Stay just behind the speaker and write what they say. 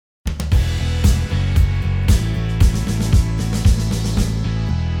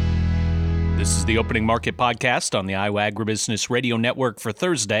is the Opening Market Podcast on the Iowa Agribusiness Radio Network for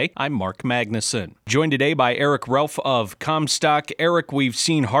Thursday. I'm Mark Magnuson. Joined today by Relph of Commstock. Eric, we've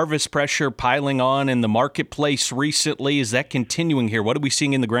seen harvest pressure piling on in the marketplace recently. Is that continuing here? What are we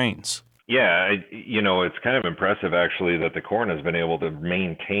seeing in the grains? Yeah, it's kind of impressive actually that the corn has been able to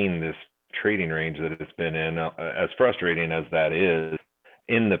maintain this trading range that it's been in, as frustrating as that is.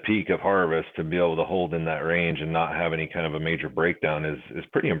 In the peak of harvest, to be able to hold in that range and not have any kind of a major breakdown is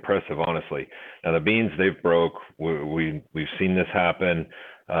pretty impressive, honestly. Now the beans, they've broke. We've seen this happen.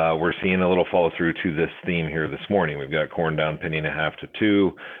 We're seeing a little follow through to this theme here this morning. We've got corn down penny and a half to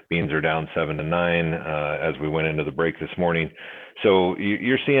 2. Beans are down 7 to 9 as we went into the break this morning. So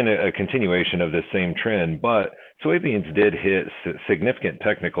you're seeing a continuation of this same trend, but soybeans did hit significant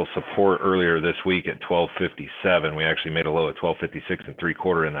technical support earlier this week at 12.57. We actually made a low at 12.56 and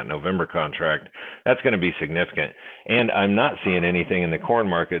 3/4 in that November contract. That's going to be significant. And I'm not seeing anything in the corn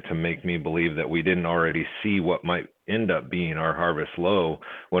market to make me believe that we didn't already see what might end up being our harvest low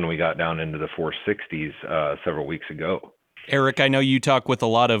when we got down into the 460s several weeks ago. Eric, I know you talk with a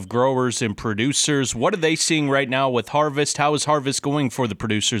lot of growers and producers. What are they seeing right now with harvest? How is harvest going for the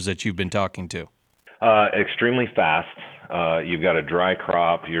producers that you've been talking to? Extremely fast. You've got a dry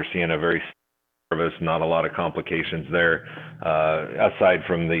crop. You're seeing a very harvest, not a lot of complications there, aside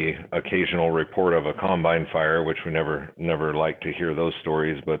from the occasional report of a combine fire, which we never like to hear those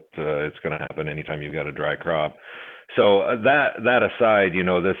stories, but it's going to happen anytime you've got a dry crop. So that aside,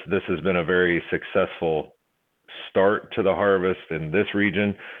 this has been a very successful start to the harvest in this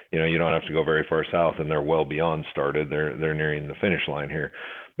region. You don't have to go very far south, and they're well beyond started. They're nearing the finish line here.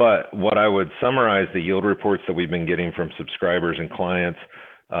 But what I would summarize the yield reports that we've been getting from subscribers and clients,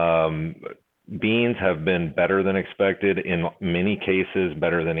 beans have been better than expected, in many cases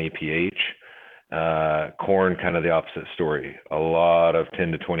better than APH. Corn, kind of the opposite story. A lot of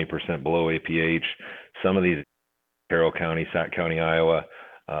 10 to 20% below APH. Some of these Carroll County, Sac County, Iowa,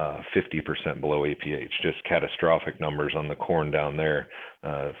 50% below APH, just catastrophic numbers on the corn down there.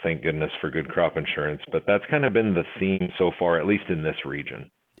 Thank goodness for good crop insurance, but that's kind of been the theme so far, at least in this region.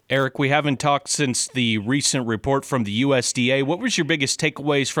 Eric, we haven't talked since the recent report from the USDA. What was your biggest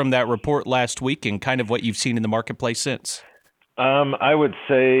takeaways from that report last week and kind of what you've seen in the marketplace since? I would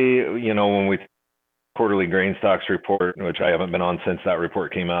say, when we quarterly grain stocks report, which I haven't been on since that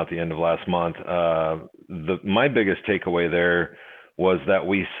report came out at the end of last month, my biggest takeaway there was that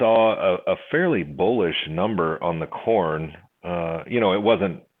we saw a fairly bullish number on the corn.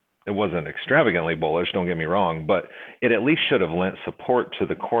 It wasn't extravagantly bullish, don't get me wrong, but it at least should have lent support to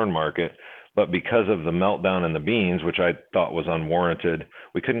the corn market. But because of the meltdown in the beans, which I thought was unwarranted,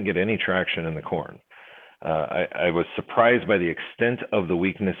 we couldn't get any traction in the corn. I was surprised by the extent of the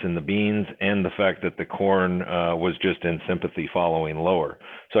weakness in the beans and the fact that the corn was just in sympathy following lower.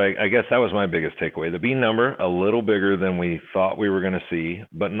 So I guess that was my biggest takeaway. The bean number, a little bigger than we thought we were going to see,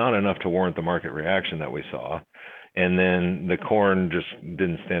 but not enough to warrant the market reaction that we saw. And then the corn just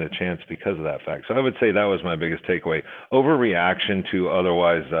didn't stand a chance because of that fact. So I would say that was my biggest takeaway. Overreaction to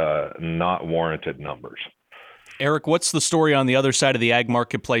otherwise not warranted numbers. Eric, what's the story on the other side of the ag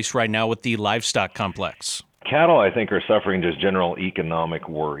marketplace right now with the livestock complex? Cattle, I think, are suffering just general economic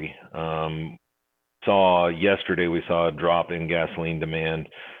worry. Yesterday we saw a drop in gasoline demand,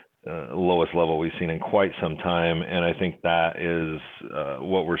 lowest level we've seen in quite some time, and I think that is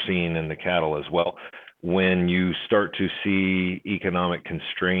what we're seeing in the cattle as well. When you start to see economic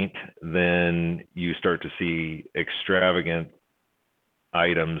constraint, then you start to see extravagant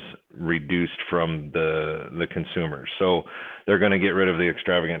items reduced from the consumers. So they're going to get rid of the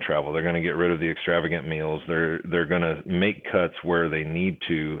extravagant travel. They're going to get rid of the extravagant meals. They're going to make cuts where they need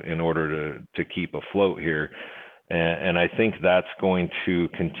to in order to keep afloat here. And I think that's going to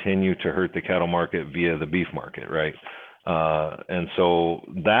continue to hurt the cattle market via the beef market, right? And so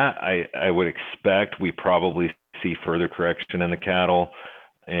that I would expect we probably see further correction in the cattle.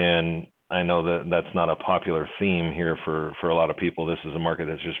 And I know that that's not a popular theme here for a lot of people. This is a market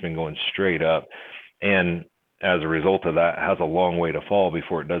that's just been going straight up. And as a result of that, has a long way to fall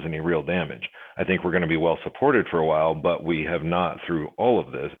before it does any real damage. I think we're going to be well supported for a while, but we have not, through all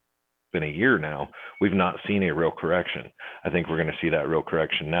of this, been a year now, we've not seen a real correction. I think we're going to see that real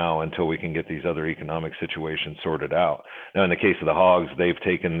correction now until we can get these other economic situations sorted out. Now, in the case of the hogs, they've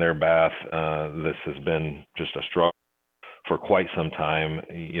taken their bath. This has been just a struggle for quite some time.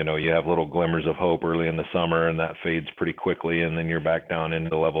 You have little glimmers of hope early in the summer, and that fades pretty quickly, and then you're back down into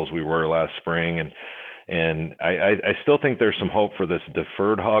the levels we were last spring. And I still think there's some hope for this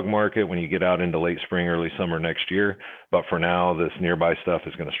deferred hog market when you get out into late spring, early summer next year. But for now, this nearby stuff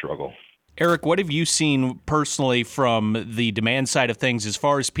is going to struggle. Eric, what have you seen personally from the demand side of things as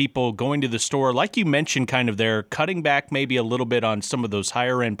far as people going to the store? Like you mentioned, kind of they're cutting back maybe a little bit on some of those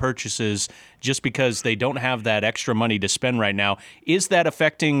higher end purchases just because they don't have that extra money to spend right now. Is that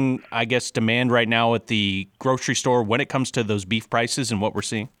affecting, I guess, demand right now at the grocery store when it comes to those beef prices and what we're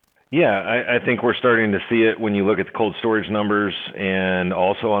seeing? Yeah, I think we're starting to see it when you look at the cold storage numbers and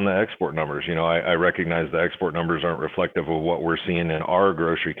also on the export numbers. I recognize the export numbers aren't reflective of what we're seeing in our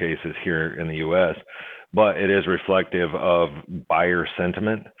grocery cases here in the U.S., but it is reflective of buyer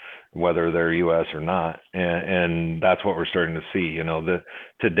sentiment, whether they're U.S. or not. And that's what we're starting to see.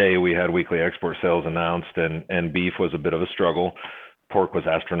 Today we had weekly export sales announced, and beef was a bit of a struggle. Pork was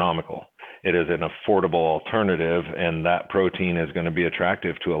astronomical. It is an affordable alternative, and that protein is going to be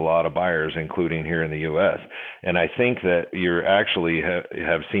attractive to a lot of buyers, including here in the U.S. And I think that you're actually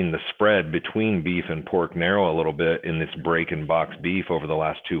have seen the spread between beef and pork narrow a little bit in this break in box beef over the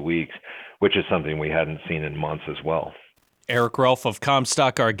last 2 weeks, which is something we hadn't seen in months as well. Eric Relph of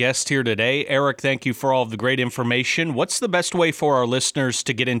Commstock, our guest here today. Eric, thank you for all of the great information. What's the best way for our listeners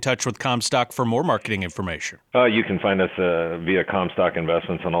to get in touch with Commstock for more marketing information? You can find us via Commstock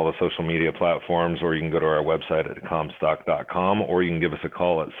Investments on all the social media platforms, or you can go to our website at commstock.com, or you can give us a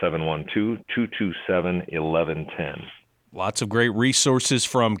call at 712-227-1110. Lots of great resources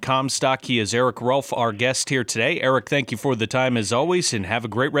from Commstock. He is Eric Relph, our guest here today. Eric, thank you for the time as always, and have a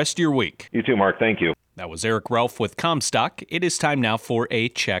great rest of your week. You too, Mark. Thank you. That was Eric Relph with Commstock. It is time now for a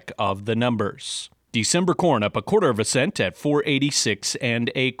check of the numbers. December corn up 1/4 cent at $4.86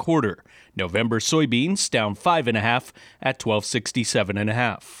 1/4. November soybeans down 5.5 at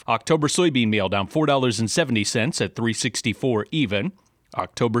 $12.67 October soybean meal down $4.70 at $3.64 even.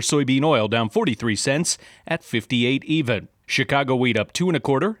 October soybean oil down 43 cents at 58 even. Chicago wheat up 2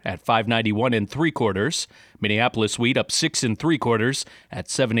 1/4 at 5.91 3/4. Minneapolis wheat up 6 3/4 at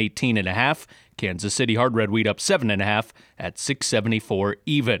 7.18 1/2. Kansas City hard red wheat up 7.5 at 6.74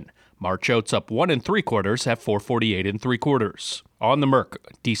 even. March oats up 1 3/4 at 4.48 3/4. On the Merc,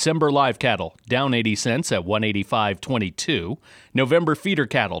 December live cattle down 80 cents at 185.22. November feeder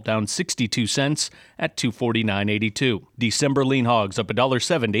cattle down 62 cents at 249.82. December lean hogs up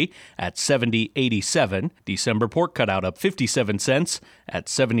 $1.70 at 70.87. December pork cutout up 57 cents at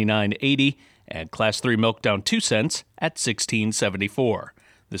 79.80. And Class 3 milk down 2 cents at 16.74.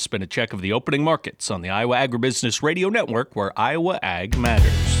 This has been a check of the opening markets on the Iowa Agribusiness Radio Network, where Iowa Ag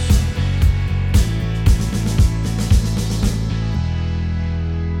matters.